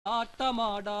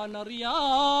ആട്ടമാടാനറിയാം,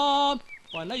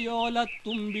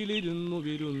 പനയോലത്തുമ്പിലിരുന്നു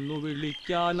വിരുന്നു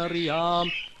വിളിക്കാനറിയാം,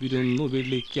 വിരുന്നു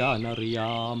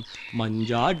വിളിക്കാനറിയാം.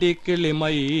 മഞ്ചാടിക്കിളി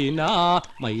മൈന,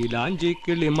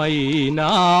 മൈലാഞ്ചിക്കിളി മൈന.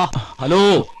 ഹലോ,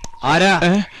 ആരാ?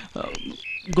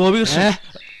 ഗോപികൃഷ്ണൻ.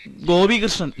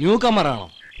 ഗോപികൃഷ്ണൻ ന്യൂ കമറാണോ?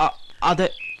 അതെ,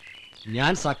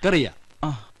 ഞാൻ സക്കറിയ,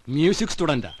 മ്യൂസിക്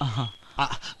സ്റ്റുഡന്റാ.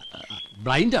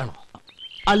 ബ്ലൈൻഡ് ആണോ?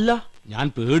 അല്ല, ഞാൻ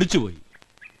പേടിച്ചു പോയി.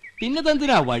 പിന്നെ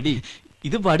എന്തിനാ വടി?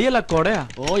 ഇത് വടിയല്ല, കൊടയാ.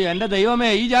 ഓ എന്റെ ദൈവമേ,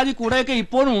 ഈ ജാതി കൂടെയൊക്കെ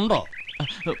ഇപ്പോഴും ഉണ്ടോ?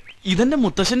 ഇതെന്റെ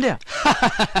മുത്തശ്ശന്റെയാ.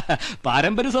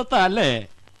 പാരമ്പര്യ സ്വത്താ അല്ലേ?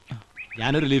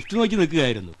 ഞാനൊരു ലിഫ്റ്റ് നോക്കി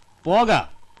നിൽക്കുകയായിരുന്നു. പോകാം.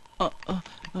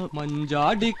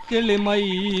 മഞ്ചാടിക്കിളി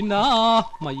മൈന,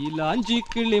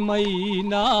 മൈലാഞ്ചിക്കിളി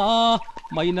മൈന,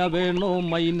 മൈന വേണോ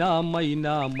മൈന, മൈന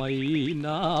മൈന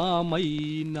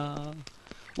മൈന.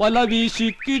 വല വീശി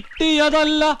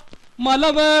കിട്ടിയതല്ല,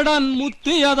 മലവേടൻ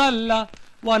മുത്തിയതല്ല,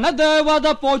 വനദേവത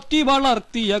പോറ്റി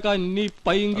വളർത്തിയ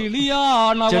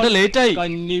കന്നിപ്പൈങ്കിളിയാണവൾ,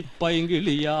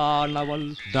 കന്നിപ്പൈങ്കിളിയാണവൾ.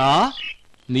 ദാ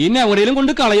നീന്നെ എവിടെയും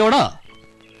കൊണ്ട് കളയോടാ.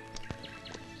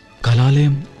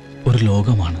 കലാലയം ഒരു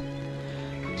ലോകമാണ്,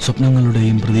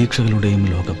 സ്വപ്നങ്ങളുടെയും പ്രതീക്ഷകളുടെയും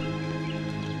ലോകം.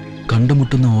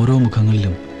 കണ്ടുമുട്ടുന്ന ഓരോ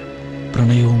മുഖങ്ങളിലും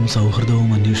പ്രണയവും സൗഹൃദവും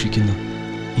അന്വേഷിക്കുന്ന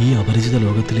ഈ അപരിചിത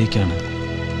ലോകത്തിലേക്കാണ്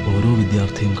ഓരോ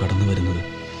വിദ്യാർത്ഥിയും കടന്നു വരുന്നത്.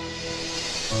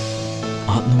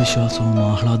 ആത്മവിശ്വാസവും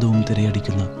ആഹ്ലാദവും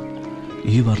തിരയടിക്കുന്ന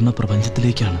ഈ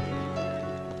വർണ്ണപ്രപഞ്ചത്തിലേക്കാണ്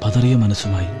പതറിയ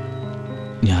മനസ്സുമായി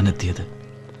ഞാനെത്തിയത്.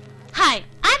 Hi,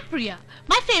 I'm Priya.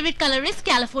 My favorite color is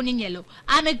Californian yellow.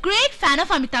 I'm a great fan of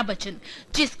Amitabh Bachchan.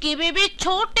 जिसकी बेबी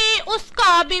छोटी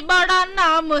उसका भी बड़ा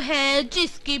नाम है.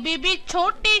 जिसकी बेबी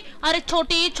छोटी, अरे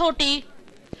छोटी छोटी,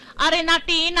 अरे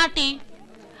नाटी नाटी,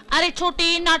 अरे छोटी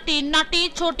नाटी नाटी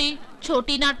छोटी,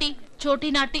 छोटी नाटी छोटी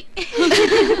नाटी.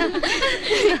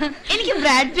 എനിക്ക്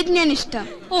ബ്രാഡ് പിറ്റിനെയാണ് ഇഷ്ടം.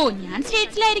 ഓ, ഞാൻ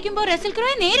സ്റ്റേറ്റ്സിലായിരിക്കുമ്പോൾ റസൽ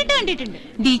ക്രോയെ നേരിട്ട് കണ്ടിട്ടുണ്ട്.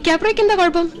 ഡി കാപ്രിയോക്ക് എന്താ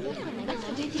കുഴപ്പം?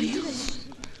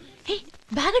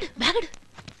 ബാഗഡ് ബാഗഡ്.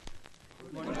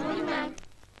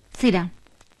 Sit down.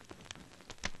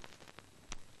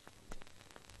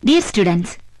 Dear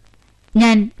students,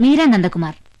 ഞാൻ മീര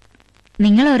നന്ദകുമാർ.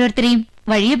 നിങ്ങൾ ഓരോരുത്തരെയും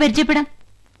വഴിയെ പരിചയപ്പെടാം.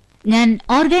 ഞാൻ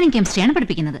ഓർഗാനിക് കെമിസ്ട്രിയാണ്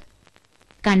പഠിപ്പിക്കുന്നത്.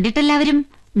 കണ്ടിട്ടെല്ലാവരും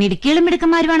മിടുക്കികളും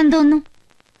മിടുക്കന്മാരുമാണെന്ന് തോന്നുന്നു.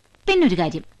 പിന്നൊരു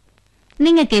കാര്യം,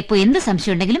 നിങ്ങൾക്ക് എപ്പോ എന്ത്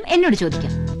സംശയം ഉണ്ടെങ്കിലും എന്നോട്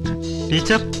ചോദിക്കാം.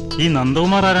 ടീച്ചർ, ഈ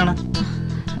നന്ദകുമാർ ആരാണ്?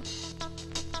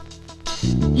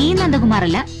 ഈ നന്ദകുമാർ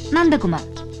അല്ല, നന്ദകുമാർ.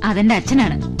 അതെന്റെ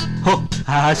അച്ഛനാണ്. ഹോ,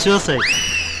 ആശ്വാസായി.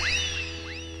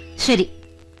 ശരി,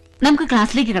 നമുക്ക്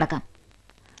ക്ലാസ്സിലേക്ക് കിടക്കാം.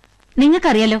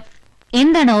 നിങ്ങൾക്കറിയാലോ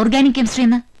എന്താണ് ഓർഗാനിക് കെമിസ്ട്രി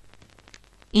എന്ന്?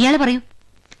 ഇയാള് പറയൂ.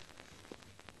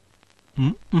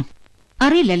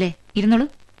 അറിയില്ലല്ലേ? ഇരുന്നോളൂ.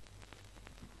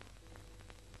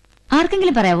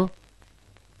 ആർക്കെങ്കിലും പറയാവോ?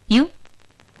 യു?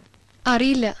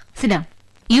 അറിയില്ല. Sit down.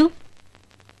 യു?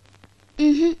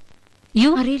 യു?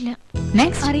 അറിയില്ല.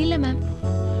 നെക്സ്റ്റ്? അറിയില്ല മാം.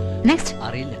 നെക്സ്റ്റ്?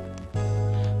 അറിയില്ല.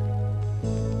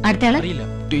 അടുത്ത ആള്? അറിയില്ല.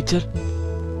 Teacher.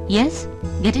 Yes,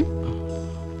 get in.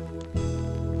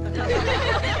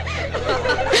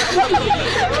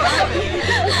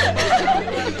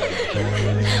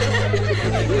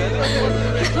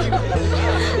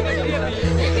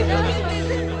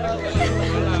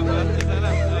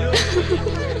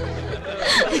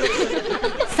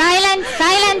 Silence,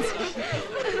 silence.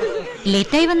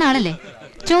 ലേറ്റായി വന്ന ആളല്ലേ?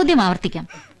 ചോദ്യം ആവർത്തിക്കാം.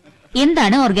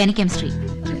 എന്താണ് organic chemistry?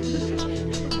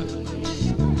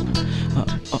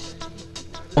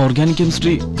 Organic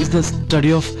chemistry is the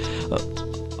study of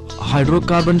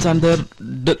hydrocarbons and their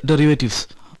derivatives.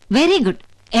 Very good.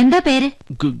 എന്താ പേര്?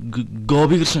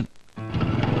 ഗോപികൃഷ്ണൻ.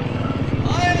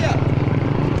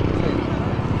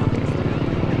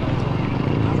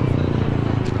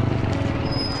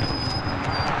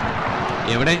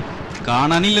 എവിടെ?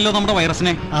 കാണാനില്ലല്ലോ നമ്മുടെ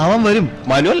വൈറസിനെ. അവൻ വരും.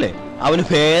 മനുവല്ലേ, അവന്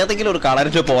ഏതെങ്കിലും ഒരു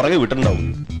കളറിന്റെ പുറകെ വിട്ടുണ്ടാവും.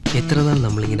 എത്ര നാൾ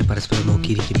നമ്മളിങ്ങനെ പരസ്പരം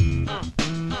നോക്കിയിരിക്കും?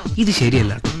 ഇത്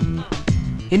ശരിയല്ല.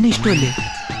 എന്നെ ഇഷ്ടമല്ലേ?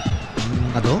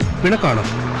 അതോ പിണക്കാണോ?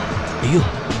 അയ്യോ,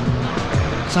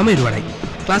 സമയം ഒരുപാടായി.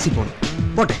 ക്ലാസ്സിൽ പോണം.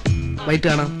 പോട്ടെ, വൈകിട്ട്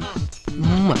കാണാം.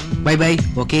 Bye bye.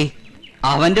 ഓക്കെ.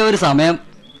 അവന്റെ ഒരു സമയം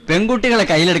പെൺകുട്ടികളെ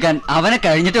കയ്യിലെടുക്കാൻ അവനെ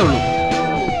കഴിഞ്ഞിട്ടേ ഉള്ളൂ.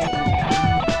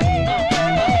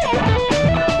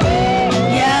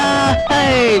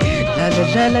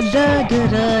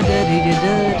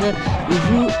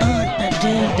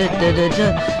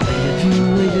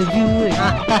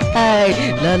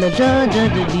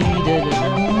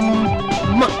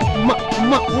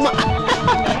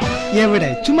 എവിടെ?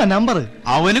 ചുമ്മാ നമ്പർ.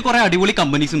 അവന് കുറെ അടിപൊളി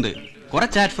കമ്പനീസ് ഉണ്ട്, കുറെ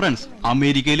ചാറ്റ് ഫ്രണ്ട്സ്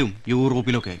അമേരിക്കയിലും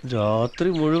യൂറോപ്പിലൊക്കെ. രാത്രി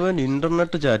മുഴുവൻ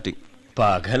ഇന്റർനെറ്റ് ചാറ്റിംഗ്,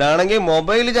 പകലാണെങ്കിൽ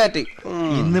മൊബൈൽ ചാറ്റിംഗ്.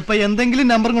 ഇന്നിപ്പോ എന്തെങ്കിലും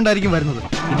നമ്പർ കൊണ്ടായിരിക്കും വരുന്നത്.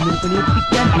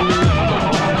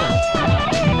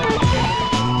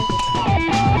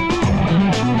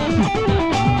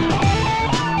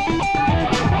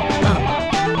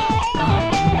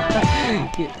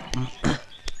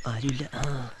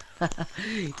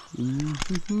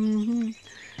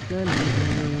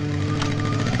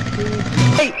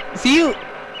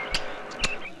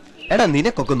 എടാ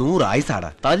നിനക്കൊക്കെ 100 ആയുസാടാ,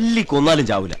 തല്ലി കൊന്നാലും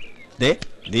ചാവൂല. ദേ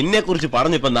നിന്നെ കുറിച്ച്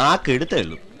പറഞ്ഞപ്പോ നാക്ക് എടുത്തേ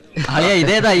ഉള്ളൂ. അളിയാ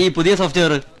ഇതേതാ ഈ പുതിയ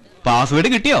സോഫ്റ്റ്വെയർ? പാസ്വേഡ്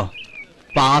കിട്ടിയോ?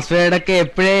 പാസ്വേഡ് ഒക്കെ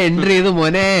എപ്പോഴേ എൻട്രി ചെയ്തു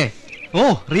മോനെ. Oh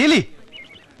really?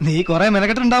 നീ കൊറേ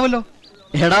മെനക്കെട്ടുണ്ടാവല്ലോ.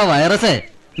 എടാ വൈറസേ,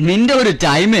 നിന്റെ ഒരു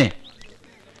ടൈമേ.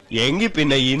 എങ്കി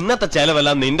പിന്നെ ഇന്നത്തെ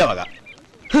ചെലവെല്ലാം നിന്റെ വക.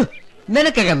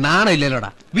 നിനക്കൊക്കെ നാണം ഇല്ലല്ലോടാ.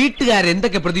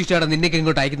 വീട്ടുകാരെന്തൊക്കെ പ്രതീക്ഷയാണ് നിന്നൊക്കെ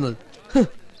ഇങ്ങോട്ട് അയക്കുന്നത്.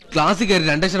 ക്ലാസ്സിൽ കയറി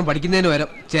 2 അക്ഷരം പഠിക്കുന്നതിന് വരം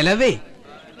ചെലവേ.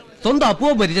 സ്വന്തം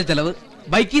അപ്പുവ ഭരിച്ച ചെലവ്,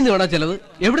 ബൈക്കിൽ നിന്ന് വേണ ചെലവ്,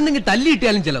 എവിടെ നിന്ന് തല്ലി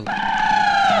കിട്ടിയാലും ചെലവ്.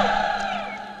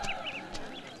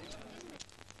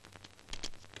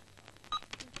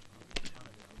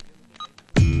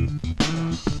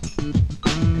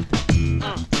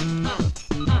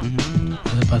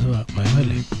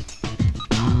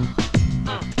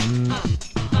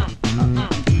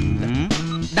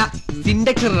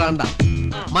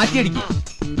 മാറ്റിയടിക്കും.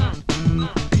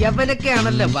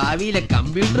 യവനൊക്കെയാണല്ലോ ഭാവിയിലെ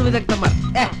കമ്പ്യൂട്ടർ വിദഗ്ധന്മാർ.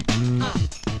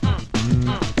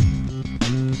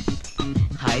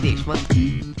 ഹായ് രേഷ്മ,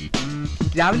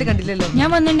 രാവിലെ കണ്ടില്ലല്ലോ. ഞാൻ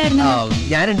വന്നിട്ടുണ്ടായിരുന്നു.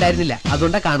 ഞാനുണ്ടായിരുന്നില്ല,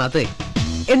 അതുകൊണ്ടാ കാണാത്തേ.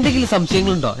 എന്തെങ്കിലും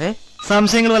സംശയങ്ങളുണ്ടോ?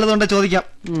 സംശയങ്ങൾ വല്ലതുണ്ടോ ചോദിക്കാം.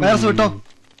 വൈറസ് വിട്ടോ.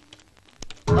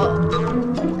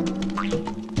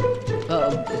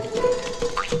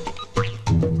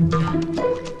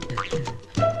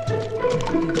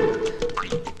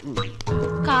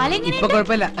 ഇപ്പൊ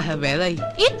കുഴപ്പമില്ല, ഭേദായി.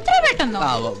 ഇത്ര പെട്ടെന്നോ?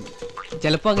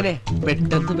 ചിലപ്പോ അങ്ങനെ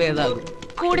പെട്ടെന്ന് ഭേദാകും.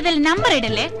 കൂടുതൽ നമ്പർ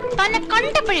ഇടല്ലേ. തന്നെ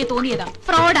കണ്ടപ്പോഴേ തോന്നിയതാ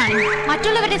ഫ്രോഡാണ്.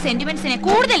 മറ്റുള്ളവരുടെ സെന്റിമെന്റ്സിനെ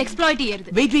കൂടുതൽ എക്സ്പ്ലോയിറ്റ് ചെയ്യരുത്.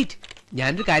 വെയിറ്റ് വെയിറ്റ്,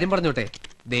 ഞാനൊരു കാര്യം പറഞ്ഞോട്ടെ.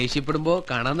 ദേഷ്യപ്പെടുമ്പോ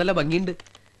കാണാൻ നല്ല ഭംഗിയുണ്ട്.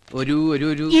 ഒരു ഒരു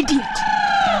ഒരു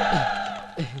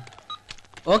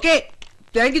ഓക്കെ,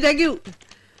 താങ്ക് യു.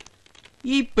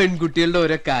 ഈ പെൺകുട്ടികളുടെ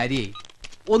ഓരോ കാര്യേ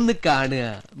ഒന്ന് കാണുക,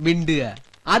 മിണ്ടുക,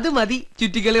 അത് മതി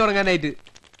ചുറ്റിക്കളി ഉറങ്ങാനായിട്ട്.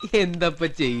 എന്തപ്പ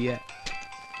ചെയ്യ?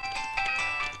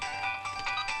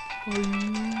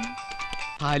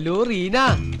 ഹലോ റീന,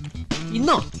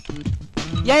 ഇന്നോ?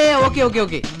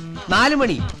 Okay 4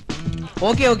 money.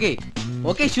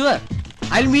 Okay sure,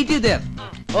 I will meet you there.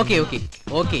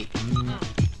 Okay.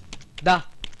 ദാ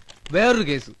വേറൊരു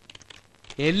കേസ്.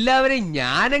 എല്ലാവരെയും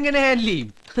ഞാനെങ്ങനെ ഹാൻഡിൽ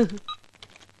ചെയ്യും?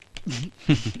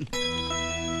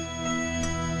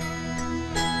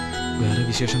 വേറെ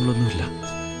വിശേഷങ്ങളൊന്നുമില്ല.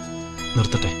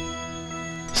 നിർത്തട്ടെ.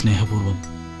 സ്നേഹപൂർവം,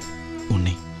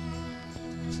 ഉണ്ണി.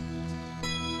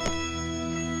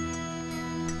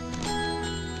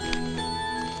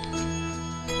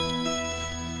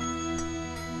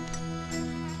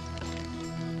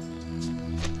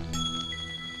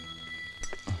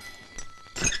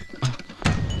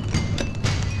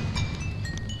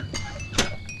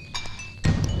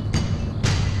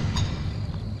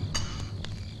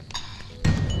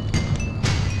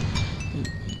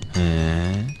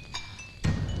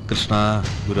 കൃഷ്ണ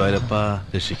ഗുരുവായൂരപ്പ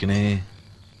രക്ഷിക്കണേ.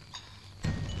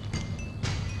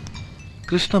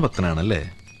 കൃഷ്ണഭക്തനാണല്ലേ?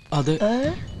 അതെ.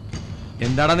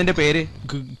 എന്താടാ നിന്റെ പേര്?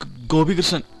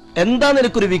 ഗോപികൃഷ്ണൻ. എന്താ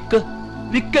നിനക്കൊരു വിക്ക്?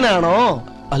 വിക്കനാണോ?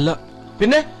 അല്ല,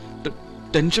 പിന്നെ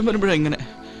ടെൻഷൻ വരുമ്പോഴാ ഇങ്ങനെ.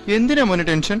 എന്തിനാ മോനെ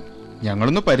ടെൻഷൻ?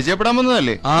 ഞങ്ങളൊന്ന് പരിചയപ്പെടാൻ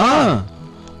വന്നതല്ലേ?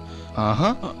 ആഹാ,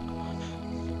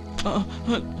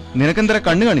 നിനക്കെന്തര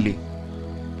കണ്ണു കാണില്ലേ?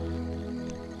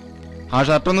 ആ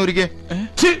ഷർട്ടൊന്നും ഒരിക്കേ.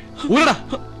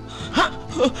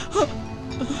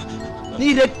 നീ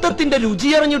രക്തത്തിന്റെ രുചി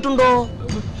അറിഞ്ഞിട്ടുണ്ടോ?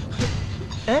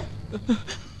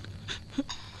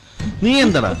 നീ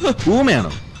എന്താടാ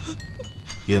ഊമയാണോ?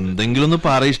 എന്തെങ്കിലും ഒന്ന്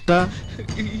പറയിഷ്ട.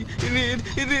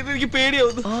 എനിക്ക്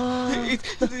പേടിയാവുന്നു.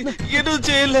 എന്നൊന്നും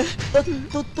ചെയ്യല്ലേ.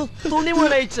 തുണി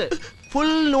മുഴയിച്ച്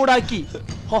ഫുൾ നൂടാക്കി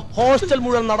ഹോസ്റ്റൽ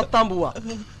മുഴുവൻ നടത്താൻ പോവാ.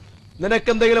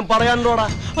 നിനക്കെന്തെങ്കിലും പറയാനുണ്ടോടാ?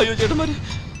 അയ്യോ ചേട്ടന്മാര്,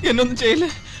 എന്നൊന്നും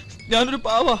ചെയ്യല്ലേ. ഞാനൊരു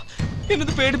പാവാ.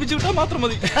 എന്നത് പേടിപ്പിച്ചു വിട്ടാ മാത്രം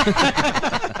മതി.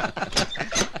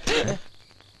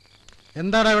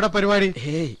 എന്താടാ ഇവിടെ പരിപാടി?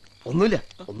 ഒന്നുമില്ല,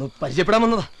 ഒന്ന് പരിചയപ്പെടാൻ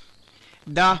വന്നതാ.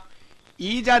 ദാ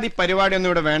ഈ ജാതി പരിപാടി ഒന്നും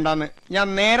ഇവിടെ വേണ്ടാന്ന് ഞാൻ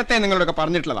നേരത്തെ നിങ്ങളോടൊക്കെ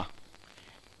പറഞ്ഞിട്ടുള്ളതാ.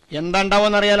 എന്താ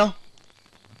ഉണ്ടാവോന്നറിയാലോ?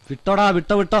 വിട്ടോടാ,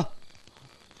 വിട്ടോ.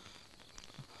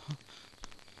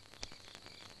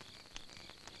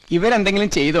 ഇവരെന്തെങ്കിലും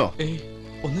ചെയ്തോ?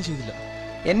 ഒന്നും ചെയ്തില്ല.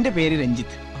 എന്റെ പേര്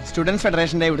രഞ്ജിത്ത്, സ്റ്റുഡൻസ്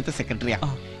ഫെഡറേഷന്റെ ഇവിടുത്തെ സെക്രട്ടറിയാ.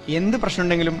 എന്ത് പ്രശ്നം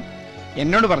ഉണ്ടെങ്കിലും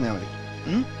എന്നോട് പറഞ്ഞാൽ മതി.